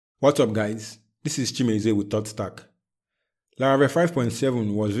What's up guys, this is Chimeze with ThoughtStack. Laravel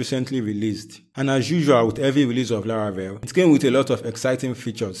 5.7 was recently released, and as usual with every release of Laravel, it came with a lot of exciting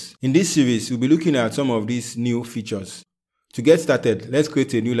features. In this series, we'll be looking at some of these new features. To get started, let's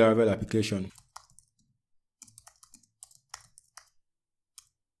create a new Laravel application.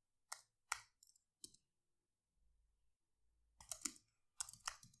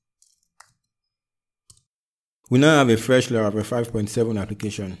 We now have a fresh Laravel 5.7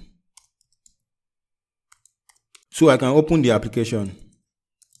 application. So I can open the application.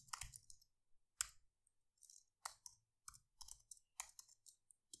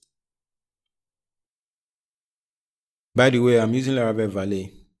 By the way, I'm using Laravel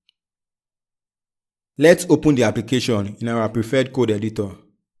Valet. Let's open the application in our preferred code editor.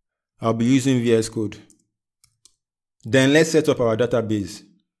 I'll be using VS Code. Then let's set up our database.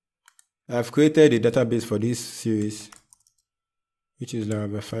 I've created a database for this series, which is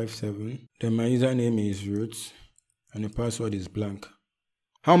Laravel 5.7. Then my username is root and the password is blank.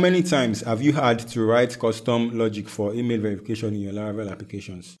 How many times have you had to write custom logic for email verification in your Laravel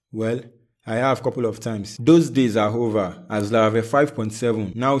applications? Well, I have a couple of times. Those days are over, as Laravel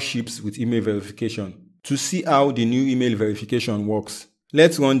 5.7 now ships with email verification. To see how the new email verification works,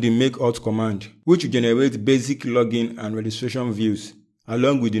 let's run the make auth command, which will generate basic login and registration views,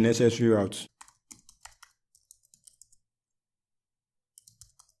 along with the necessary routes.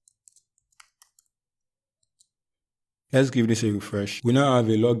 Let's give this a refresh. We now have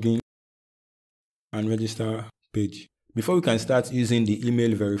a login and register page. Before we can start using the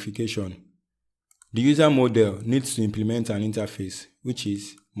email verification, the user model needs to implement an interface, which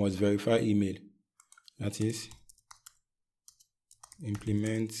is must verify email. That is,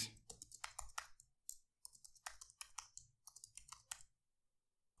 implement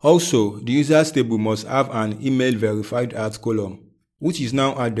also, the users table must have an email verified at column, which is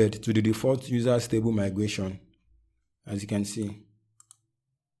now added to the default users table migration, as you can see.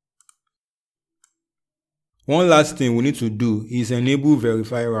 One last thing we need to do is enable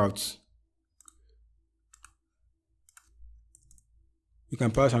verify routes. You can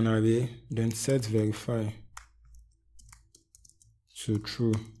pass an array, then set verify to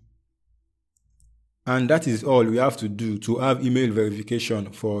true. And that is all we have to do to have email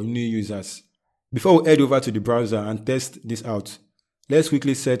verification for new users. Before we head over to the browser and test this out, let's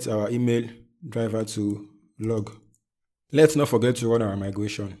quickly set our email driver to log. Let's not forget to run our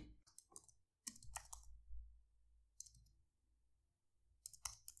migration.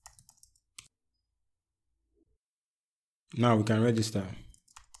 Now we can register.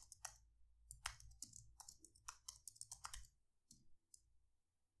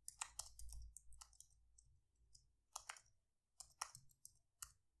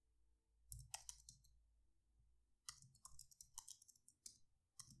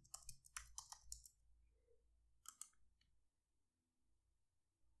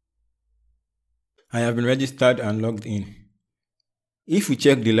 I have been registered and logged in. If we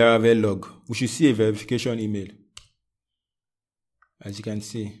check the Laravel log, we should see a verification email. As you can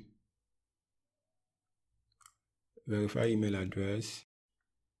see, verify email address.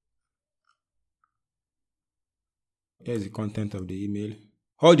 Here's the content of the email.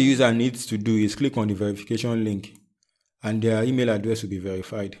 All the user needs to do is click on the verification link and their email address will be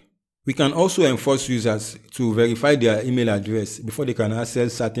verified. We can also enforce users to verify their email address before they can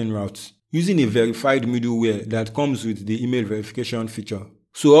access certain routes, using a verified middleware that comes with the email verification feature.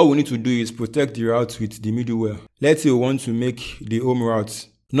 So all we need to do is protect the route with the middleware. Let's say we want to make the home route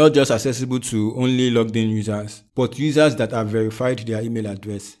not just accessible to only logged in users, but users that have verified their email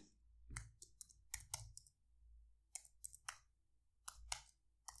address.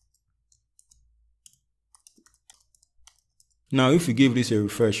 Now if we give this a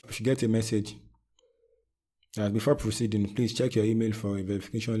refresh, we should get a message that before proceeding, please check your email for a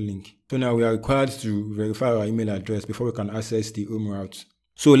verification link. So now we are required to verify our email address before we can access the home route.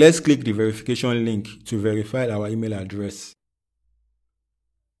 So let's click the verification link to verify our email address.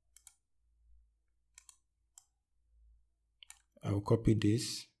 I will copy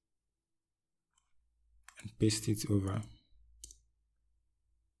this and paste it over.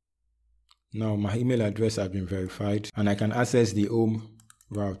 Now my email address has been verified and I can access the home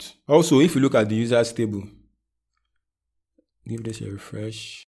route. Also, if you look at the users table, give this a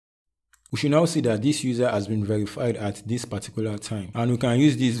refresh. We should now see that this user has been verified at this particular time, and we can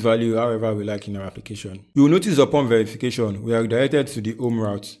use this value however we like in our application. You will notice upon verification, we are redirected to the home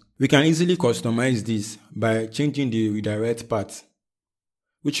route. We can easily customize this by changing the redirect path,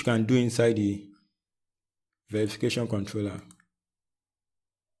 which you can do inside the verification controller.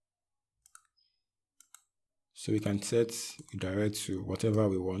 So we can set direct to whatever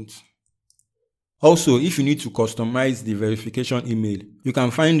we want. Also, if you need to customize the verification email, you can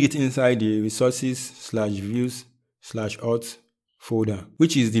find it inside the resources/views/auth folder,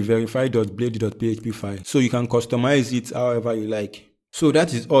 which is the verify.blade.php file. So you can customize it however you like. So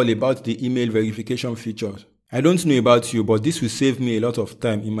that is all about the email verification features. I don't know about you, but this will save me a lot of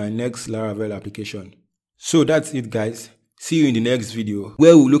time in my next Laravel application. So that's it, guys. See you in the next video,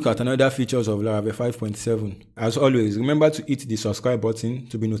 where we'll look at another features of Laravel 5.7. As always, remember to hit the subscribe button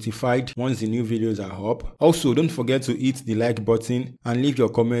to be notified once the new videos are up. Also, don't forget to hit the like button and leave your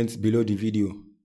comments below the video.